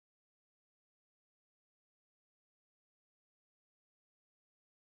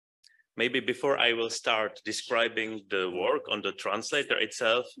maybe before I will start describing the work on the translator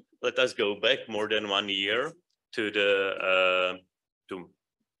itself, let us go back more than 1 year to the to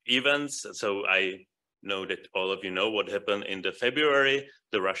events. So I know that all of you know what happened in the February,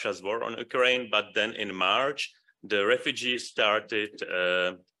 the Russia's war on Ukraine, but then in March, the refugees started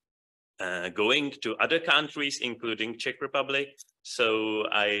going to other countries, including Czech Republic. So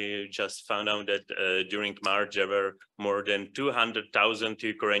I just found out that during March, there were more than 200,000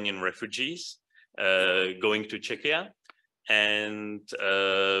 Ukrainian refugees going to Czechia. And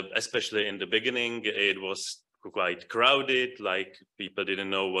especially in the beginning, it was quite crowded, like people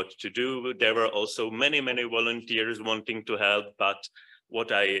didn't know what to do. There were also many volunteers wanting to help, but what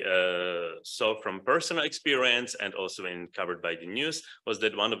I saw from personal experience and also covered by the news was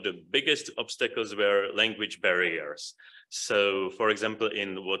that one of the biggest obstacles were language barriers. So, for example, in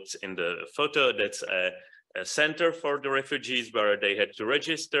what's in the photo, that's a center for the refugees where they had to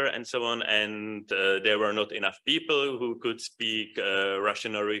register and so on, and there were not enough people who could speak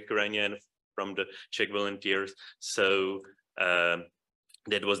Russian or Ukrainian from the Czech volunteers. So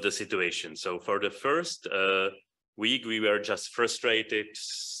that was the situation. So for the first week, we were just frustrated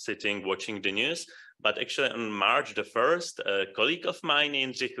sitting watching the news. But actually on March the 1st, a colleague of mine,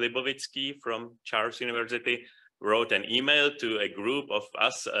 Jindřich Libovický from Charles University, wrote an email to a group of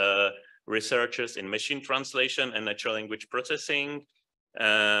us researchers in machine translation and natural language processing,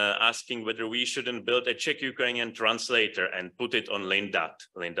 asking whether we shouldn't build a Czech-Ukrainian translator and put it on LINDAT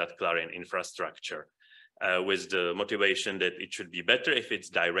CLARIN infrastructure, with the motivation that it should be better if it's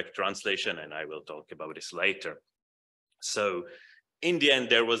direct translation, and I will talk about this later. So in the end,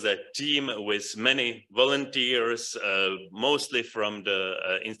 there was a team with many volunteers, mostly from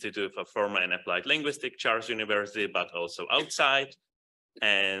the Institute for Formal and Applied Linguistics, Charles University, but also outside.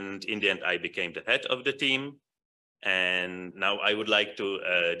 And in the end, I became the head of the team. And now I would like to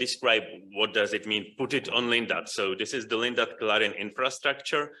describe what does it mean, put it on LINDAT. So this is the LINDAT CLARIN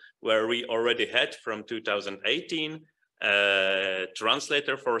infrastructure, where we already had from 2018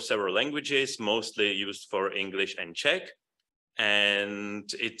 translator for several languages, mostly used for English and Czech. And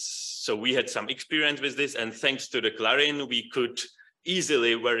so we had some experience with this, and thanks to the CLARIN, we could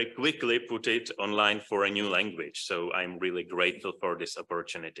easily, very quickly put it online for a new language. So I'm really grateful for this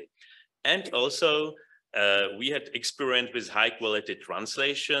opportunity. And also, we had experience with high quality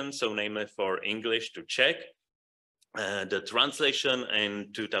translation, so namely for English to Czech. The translation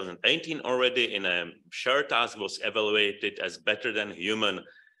in 2018 already in a shared task was evaluated as better than human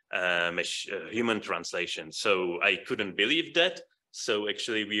translation. So I couldn't believe that. So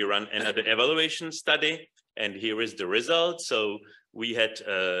actually we ran another evaluation study, and here is the result. So we had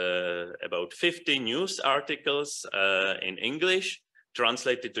about 50 news articles in English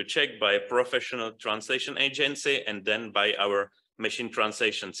translated to Czech by a professional translation agency and then by our machine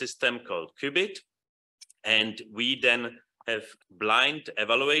translation system called Qubit. And we then have blind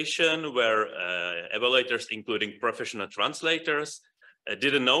evaluation where evaluators, including professional translators,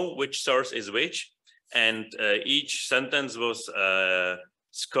 didn't know which source is which. And each sentence was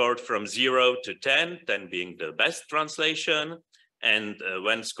scored from 0 to 10, 10 being the best translation. And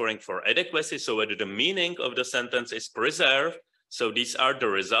when scoring for adequacy, so whether the meaning of the sentence is preserved. So these are the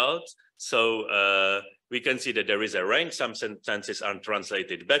results. So we can see that there is a range. Some sentences are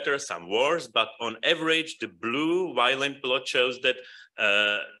translated better, some worse, but on average, the blue violent plot shows that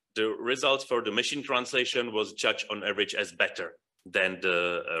the results for the machine translation was judged on average as better than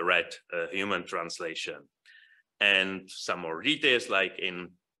the red human translation. And some more details, like in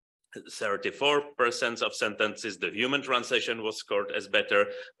 34% of sentences, the human translation was scored as better,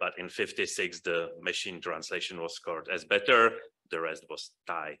 but in 56, the machine translation was scored as better. The rest was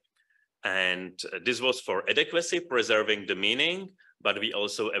tie. And this was for adequacy, preserving the meaning, but we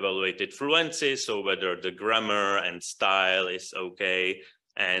also evaluated fluency, so whether the grammar and style is okay.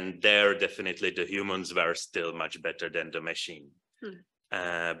 And there, definitely the humans were still much better than the machine.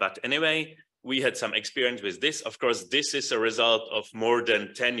 But anyway, we had some experience with this. Of course, this is a result of more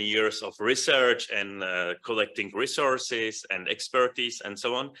than 10 years of research and collecting resources and expertise and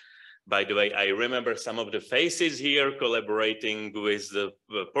so on. By the way, I remember some of the faces here collaborating with the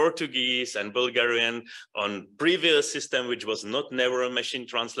Portuguese and Bulgarian on previous system, which was not neural machine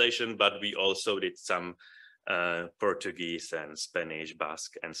translation, but we also did some Portuguese and Spanish,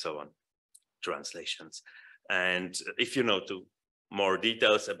 Basque, and so on translations. And if you know more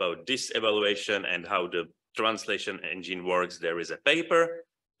details about this evaluation and how the translation engine works, there is a paper,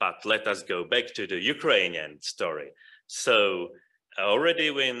 but let us go back to the Ukrainian story. So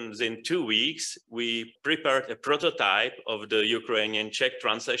already within 2 weeks, we prepared a prototype of the Ukrainian-Czech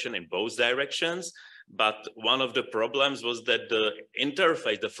translation in both directions. But one of the problems was that the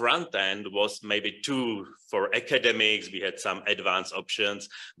interface, the front end, was maybe too for academics. We had some advanced options,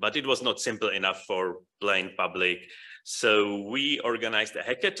 but it was not simple enough for plain public. So we organized a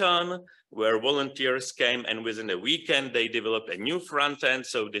hackathon where volunteers came, and within a weekend, they developed a new front end.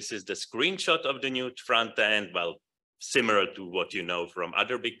 So this is the screenshot of the new front end. Well, similar to what you know from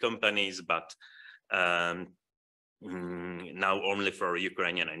other big companies, but now only for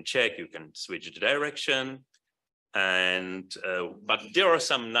Ukrainian and Czech, you can switch the direction. And but there are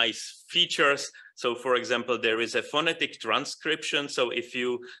some nice features. So for example, there is a phonetic transcription. So if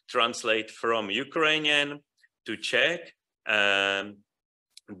you translate from Ukrainian to Czech,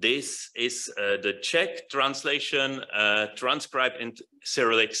 this is the Czech translation transcribed in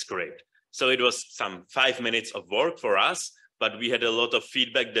Cyrillic script. So it was some 5 minutes of work for us, but we had a lot of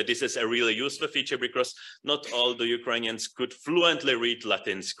feedback that this is a really useful feature because not all the Ukrainians could fluently read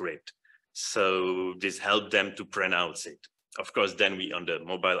Latin script. So this helped them to pronounce it. Of course, then we on the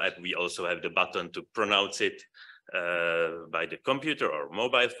mobile app, we also have the button to pronounce it by the computer or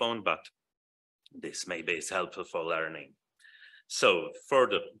mobile phone, but this maybe is helpful for learning. So for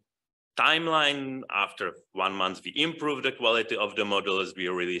the timeline, after 1 month, we improved the quality of the models. We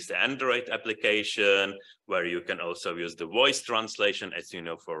released the Android application where you can also use the voice translation, as you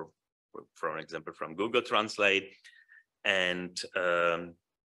know, for example, from Google Translate. And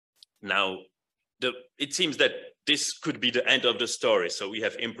now it seems that this could be the end of the story. So we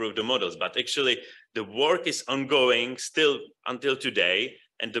have improved the models, but actually the work is ongoing still until today.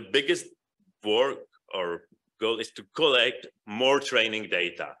 And the biggest work or goal is to collect more training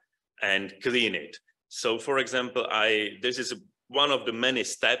data and clean it. So for example, this is one of the many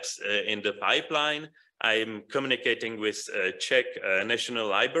steps in the pipeline. I'm communicating with Czech national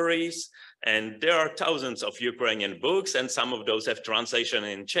libraries, and there are thousands of Ukrainian books, and some of those have translation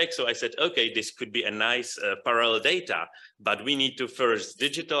in Czech. So I said, okay, this could be a nice parallel data, but we need to first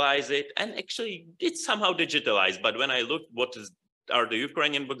digitalize it. And actually it's somehow digitalized. But when I looked are the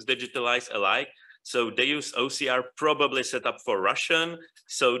Ukrainian books digitalized alike? So they use OCR probably set up for Russian.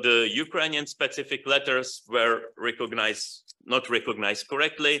 So the Ukrainian specific letters were not recognized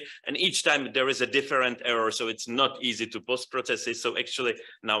correctly. And each time there is a different error. So it's not easy to post-process it. So actually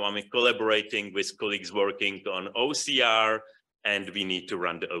now I'm collaborating with colleagues working on OCR, and we need to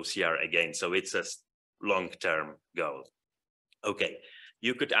run the OCR again. So it's a long-term goal. Okay,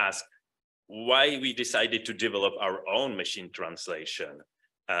 you could ask why we decided to develop our own machine translation.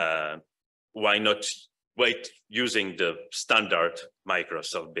 Why not wait using the standard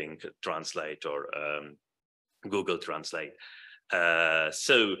Microsoft Bing Translate or Google Translate?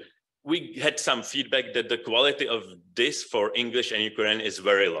 So we had some feedback that the quality of this for English and Ukrainian is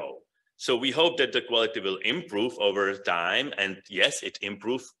very low. So we hope that the quality will improve over time. And yes, it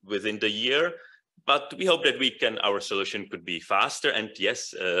improved within the year, but we hope that our solution could be faster. And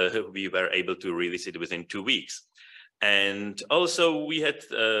yes, we were able to release it within 2 weeks. And also we had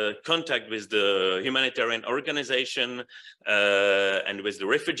contact with the humanitarian organization and with the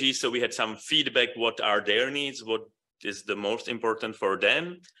refugees. So we had some feedback, what are their needs, what is the most important for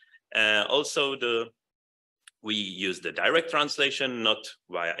them. Also, we use the direct translation, not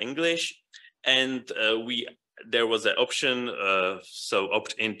via English. And there was an option, so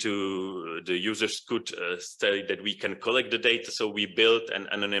opt into the users could say that we can collect the data. So we built an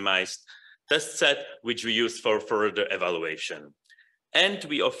anonymized test set, which we use for further evaluation. And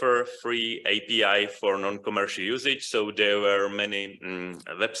we offer free API for non-commercial usage. So there were many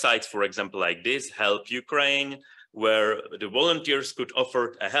websites, for example, like this, Help Ukraine, where the volunteers could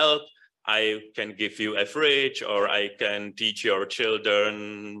offer a help. I can give you a fridge, or I can teach your children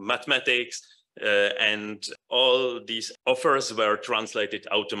mathematics. And all these offers were translated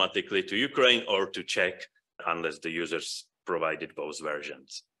automatically to Ukraine or to Czech, unless the users provided both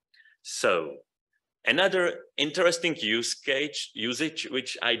versions. So another interesting usage,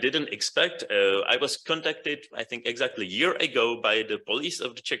 which I didn't expect, I was contacted, I think exactly a year ago, by the police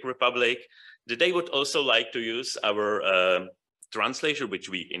of the Czech Republic, that they would also like to use our translator, which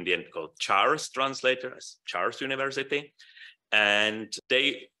we in the end called Charles Translator, Charles University. And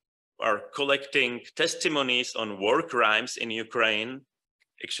they are collecting testimonies on war crimes in Ukraine.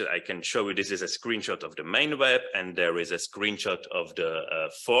 Actually, I can show you, this is a screenshot of the main web, and there is a screenshot of the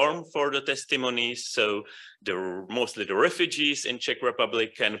form for the testimonies. So mostly the refugees in Czech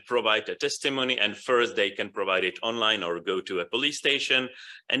Republic can provide a testimony, and first they can provide it online or go to a police station,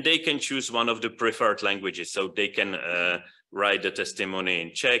 and they can choose one of the preferred languages. So they can write the testimony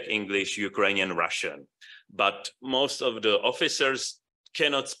in Czech, English, Ukrainian, Russian. but most of the officers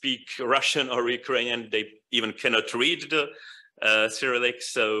cannot speak Russian or Ukrainian. They even cannot read the Cyrillic,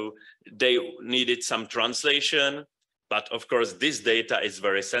 so they needed some translation. But of course, this data is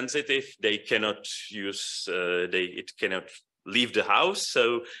very sensitive. They cannot use, it cannot leave the house,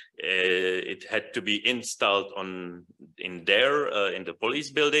 so it had to be installed in the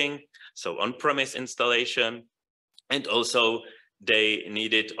police building, so on-premise installation. And also they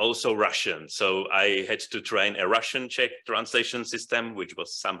needed also Russian, so I had to train a Russian-Czech translation system, which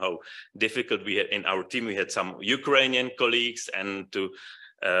was somehow difficult. We had, in our team, we had some Ukrainian colleagues, and to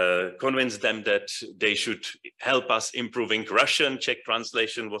convince them that they should help us improving Russian-Czech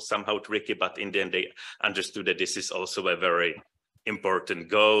translation was somehow tricky, but in the end they understood that this is also a very important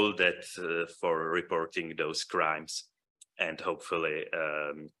goal that for reporting those crimes and hopefully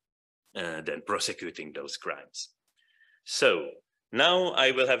then prosecuting those crimes. So now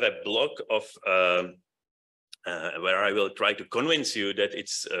I will have a block of where I will try to convince you that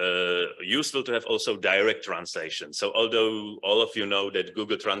it's useful to have also direct translation. So although all of you know that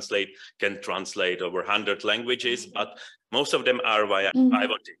Google Translate can translate over 100 languages, but most of them are via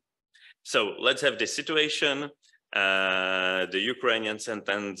pivoting. So let's have this situation. The Ukrainian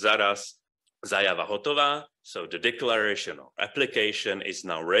sentence zaraz zajava hotová. So the declaration or application is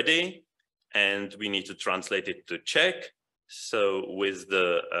now ready, and we need to translate it to Czech. So with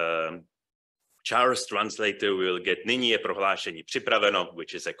the Charles translator, we will get nyní je prohlášení připraveno,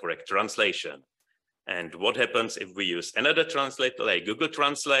 which is a correct translation. And what happens if we use another translator like Google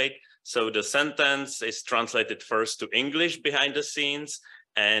Translate? So the sentence is translated first to English behind the scenes,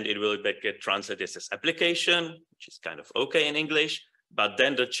 and it will get translated as application, which is kind of okay in English. But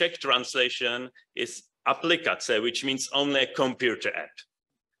then the Czech translation is aplikace, which means only a computer app.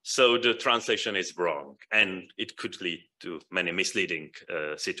 So the translation is wrong, and it could lead to many misleading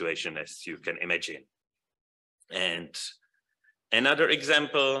situations, as you can imagine. And another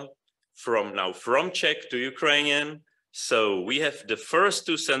example from Czech to Ukrainian. So we have the first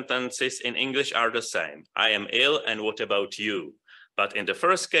two sentences in English are the same. I am ill, and what about you? But in the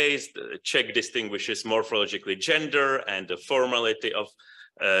first case, the Czech distinguishes morphologically gender and the formality of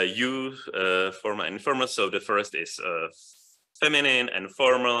you, formal and informal. So the first is feminine and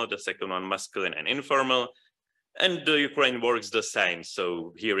formal, the second one masculine and informal, and the Ukraine works the same.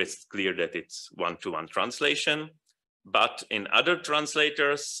 So here it's clear that it's one-to-one translation, but in other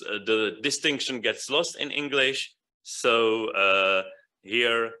translators, the distinction gets lost in English. So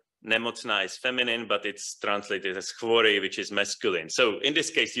here nemocná is feminine, but it's translated as chvory, which is masculine. So in this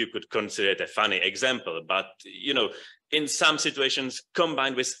case, you could consider it a funny example, but you know, in some situations,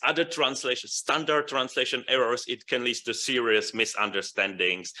 combined with other translations, standard translation errors, it can lead to serious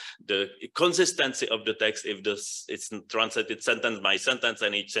misunderstandings. The consistency of the text, if it's translated sentence by sentence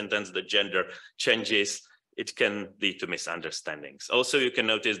and each sentence the gender changes, it can lead to misunderstandings. Also, you can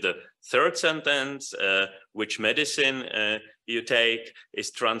notice the third sentence, which medicine you take,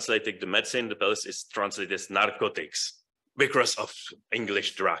 is translated, the medicine, the pills is translated as narcotics because of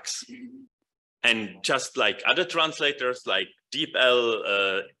English drugs. And just like other translators, like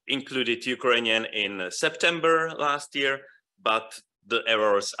DeepL included Ukrainian in September last year, but the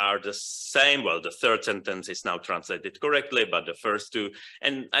errors are the same. Well, the third sentence is now translated correctly, but the first two,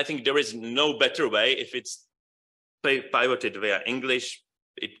 and I think there is no better way. If it's pivoted via English,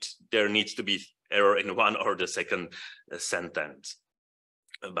 there needs to be error in one or the second sentence.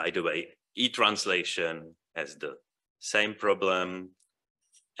 By the way, e-translation has the same problem.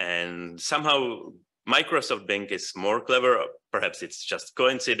 And somehow Microsoft Bing is more clever. Perhaps it's just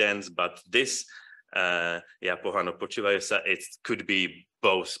coincidence, but this, pohano počívajú sa, it could be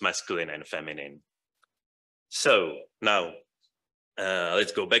both masculine and feminine. So now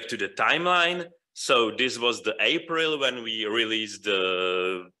let's go back to the timeline. So this was the April when we released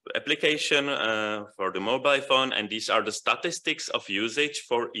the application for the mobile phone, and these are the statistics of usage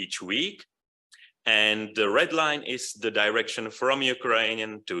for each week. And the red line is the direction from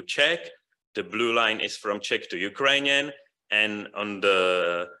Ukrainian to Czech. The blue line is from Czech to Ukrainian. And on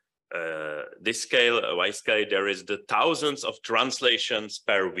the this scale, Y scale, there is the thousands of translations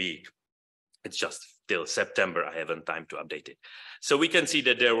per week. It's just till September. I haven't time to update it. So we can see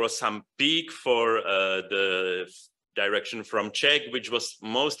that there was some peak for the direction from Czech, which was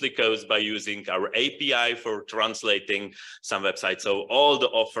mostly caused by using our API for translating some websites. So all the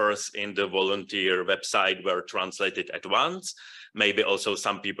offers in the volunteer website were translated at once. Maybe also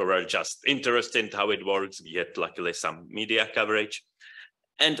some people were just interested in how it works. We had luckily some media coverage.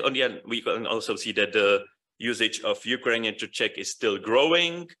 And on the end, we can also see that the usage of Ukrainian to Czech is still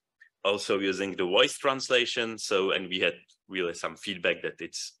growing. also using the voice translation. So, and we had really some feedback that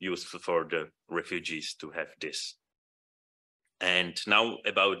it's useful for the refugees to have this. And now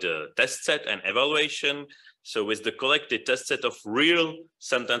about the test set and evaluation. So with the collected test set of real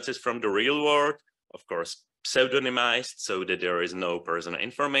sentences from the real world, of course, pseudonymized so that there is no personal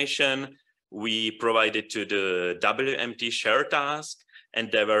information, we provided to the WMT share task,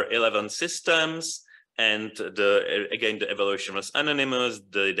 and there were 11 systems. And again, the evaluation was anonymous.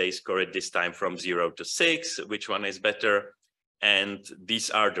 They scored this time from 0 to 6, which one is better. And these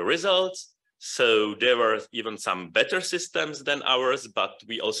are the results. So there were even some better systems than ours, but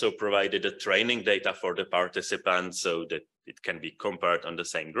we also provided the training data for the participants so that it can be compared on the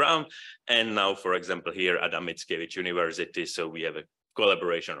same ground. And now, for example, here at Mickiewicz University, so we have a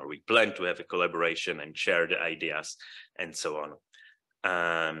collaboration, or we plan to have a collaboration and share the ideas and so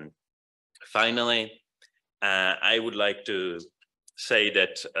on. Finally, I would like to say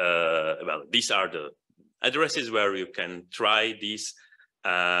that, well, these are the addresses where you can try these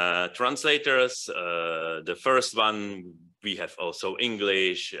translators. The first one, we have also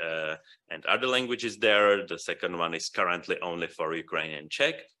English and other languages there. The second one is currently only for Ukrainian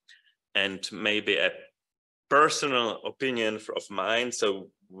Czech. And maybe a personal opinion of mine. So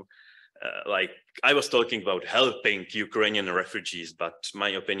like I was talking about helping Ukrainian refugees, but my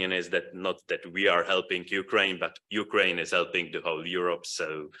opinion is that not that we are helping Ukraine, but Ukraine is helping the whole Europe.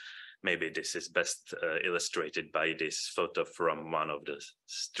 So maybe this is best illustrated by this photo from one of the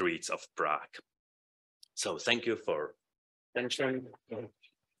streets of Prague. So thank you for attention.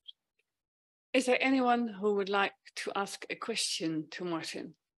 Is there anyone who would like to ask a question to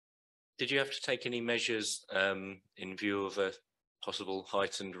Martin? Did you have to take any measures in view of a possible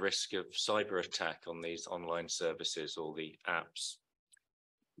heightened risk of cyber attack on these online services or the apps?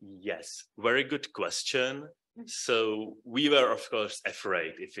 Yes, very good question. So we were, of course,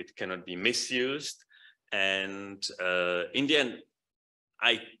 afraid if it cannot be misused. And in the end,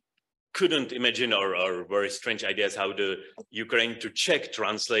 I couldn't imagine or very strange ideas how the Ukraine to Czech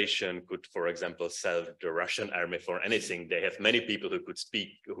translation could, for example, sell the Russian army for anything. They have many people who could speak,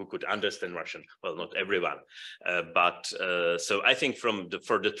 who could understand Russian. Well, not everyone, but so I think for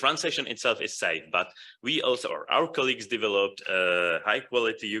the translation itself is safe. But we also, or our colleagues, developed high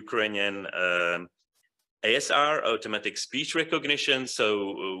quality Ukrainian ASR, automatic speech recognition.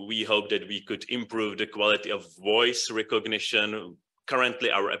 So we hope that we could improve the quality of voice recognition. Currently,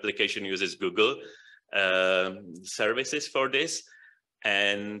 our application uses Google services for this.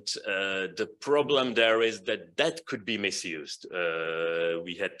 And the problem there is that that could be misused.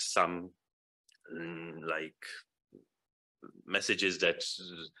 We had some like messages that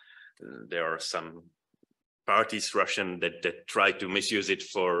there are some parties, Russian, that try to misuse it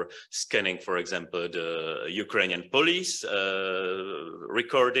for scanning, for example, the Ukrainian police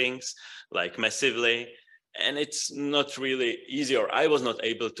recordings, like massively. And it's not really easy, or I was not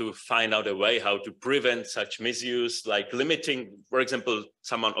able to find out a way how to prevent such misuse, like limiting, for example,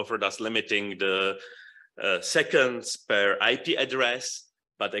 someone offered us limiting the seconds per IP address,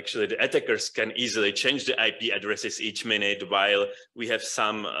 but actually the attackers can easily change the IP addresses each minute, while we have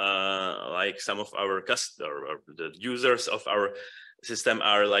some, like some of our customers or the users of our system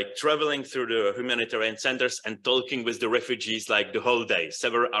are like traveling through the humanitarian centers and talking with the refugees like the whole day,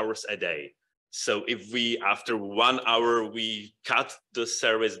 several hours a day. So if we, after 1 hour, we cut the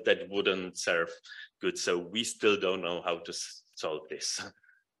service, that wouldn't serve good. So we still don't know how to solve this.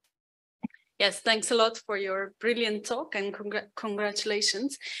 Yes, thanks a lot for your brilliant talk and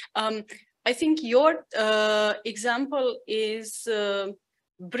congratulations. I think your example is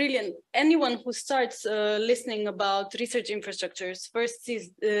brilliant. Anyone who starts listening about research infrastructures first sees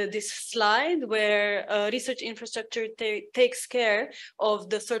this slide where research infrastructure takes care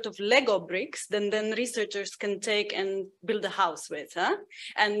of the sort of Lego bricks then researchers can take and build a house with. Huh?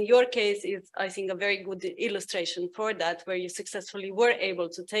 And your case is, I think, a very good illustration for that, where you successfully were able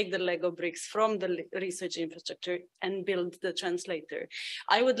to take the Lego bricks from the research infrastructure and build the translator.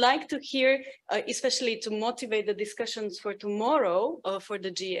 I would like to hear, especially to motivate the discussions for tomorrow, for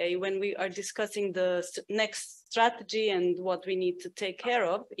the GA, when we are discussing the next strategy and what we need to take care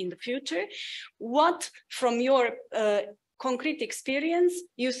of in the future, what from your concrete experience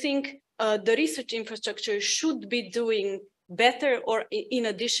you think the research infrastructure should be doing better, or in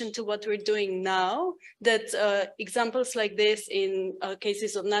addition to what we're doing now, that examples like this in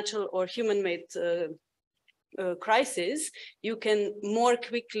cases of natural or human-made crisis, you can more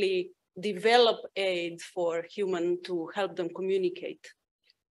quickly develop aid for human to help them communicate?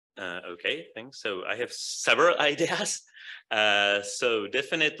 Okay, thanks. So I have several ideas. So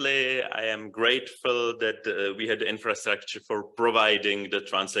definitely I am grateful that we had the infrastructure for providing the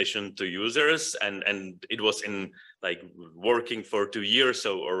translation to users, and it was in like working for 2 years,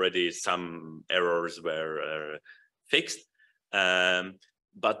 so already some errors were fixed.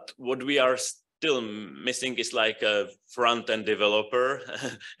 But what we are still missing is like a front-end developer,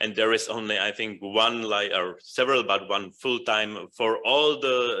 and there is only, I think, one or several, but one full-time for all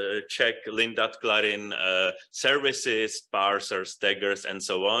the Czech lin.clarin services, parsers, taggers, and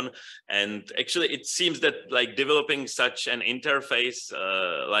so on. And actually, it seems that like developing such an interface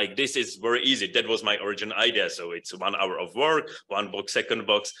like this is very easy. That was my original idea. So it's 1 hour of work, 1 box, 2nd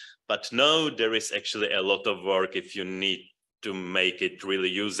box. But no, there is actually a lot of work if you need to make it really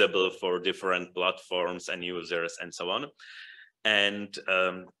usable for different platforms and users and so on. And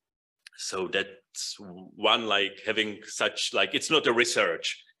so that's one, like having such, like, it's not a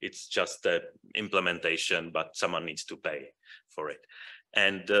research, it's just an implementation, but someone needs to pay for it.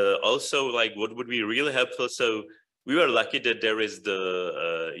 And also, like, what would be really helpful? So we were lucky that there is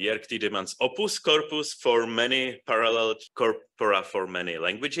the Jörg Tiedemann's Opus corpus for many parallel corpora for many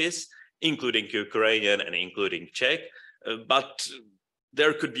languages, including Ukrainian and including Czech. But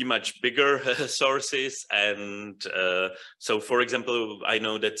there could be much bigger sources. And so, for example, I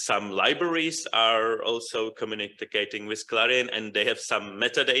know that some libraries are also communicating with CLARIN, and they have some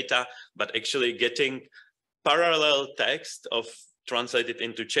metadata, but actually getting parallel text of translated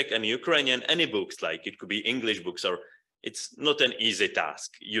into Czech and Ukrainian, any books, like it could be English books, or it's not an easy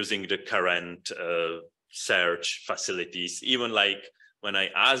task using the current search facilities. Even like when I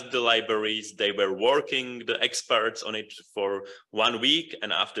asked the libraries, they were working, the experts on it for 1 week,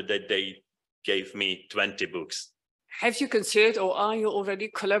 and after that they gave me 20 books. Have you considered, or are you already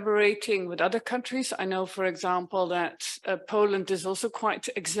collaborating with other countries? I know, for example, that Poland is also quite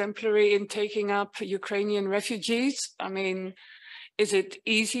exemplary in taking up Ukrainian refugees. I mean, is it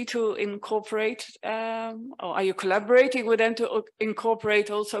easy to incorporate, or are you collaborating with them to incorporate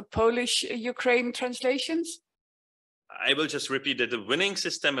also Polish Ukraine translations? I will just repeat that the winning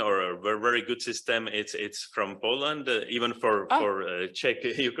system, or a very good system, it's from Poland, even for Czech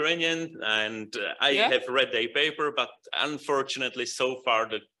Ukrainian, and I have read their paper, but unfortunately so far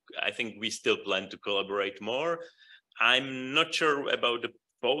I think we still plan to collaborate more. I'm not sure about the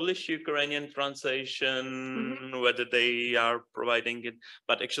Polish Ukrainian translation, whether they are providing it,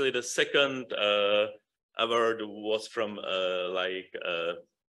 but actually the second award was from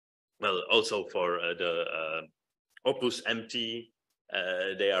well, also for the Opus MT.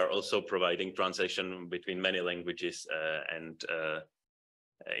 They are also providing translation between many languages and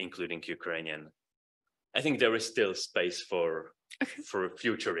including Ukrainian. I think there is still space for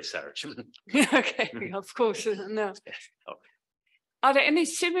future research. Okay, of course. No. Okay. Are there any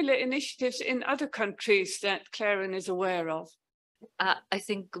similar initiatives in other countries that CLARIN is aware of? I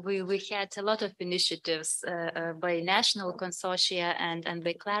think we had a lot of initiatives by national consortia and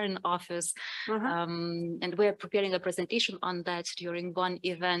by CLARIN office, and we're preparing a presentation on that during one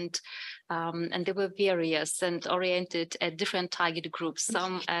event, and they were various and oriented at different target groups,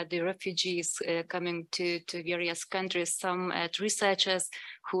 some at the refugees coming to various countries, some at researchers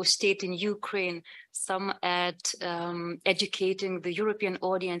who stayed in Ukraine, some at educating the European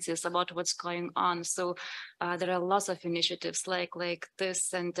audiences about what's going on. So there are lots of initiatives like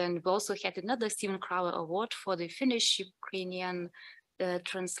this. And then we also had another Stephen Krauwer Award for the Finnish-Ukrainian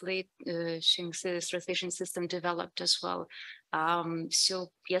translation system developed as well.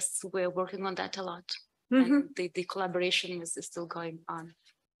 So yes, we're working on that a lot. And the collaboration is still going on.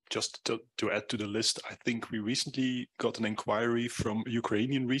 Just to add to the list, I think we recently got an inquiry from a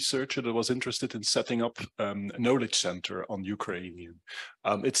Ukrainian researcher that was interested in setting up a knowledge center on Ukrainian.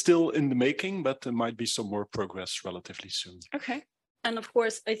 It's still in the making, but there might be some more progress relatively soon. Okay. And of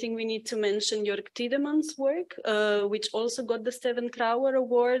course, I think we need to mention Jörg Tiedemann's work, which also got the Stephen Krauwer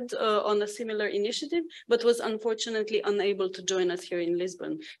Award on a similar initiative, but was unfortunately unable to join us here in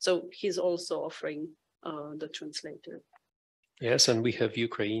Lisbon. So he's also offering the translator. Yes, and we have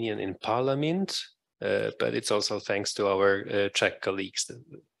Ukrainian in Parliament, but it's also thanks to our Czech colleagues that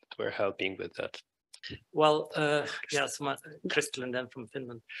were helping with that. Well, yes, Kristelin then from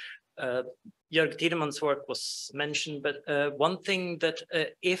Finland. Jörg Tiedemann's work was mentioned, but one thing that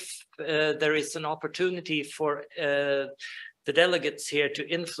if there is an opportunity for the delegates here to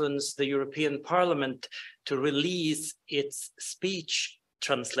influence the European Parliament to release its speech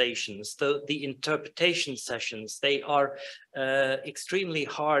translations, the interpretation sessions, they are extremely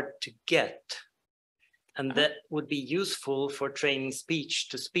hard to get. And that would be useful for training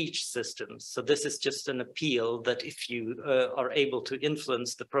speech-to-speech systems. So this is just an appeal that if you are able to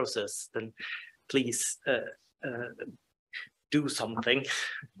influence the process, then please do something.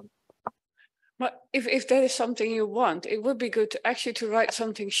 But if there is something you want, it would be good to actually to write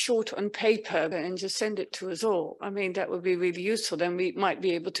something short on paper and just send it to us all. I mean, that would be really useful. Then we might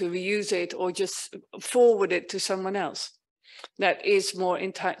be able to reuse it or just forward it to someone else that is more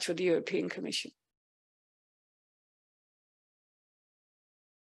in touch with the European Commission.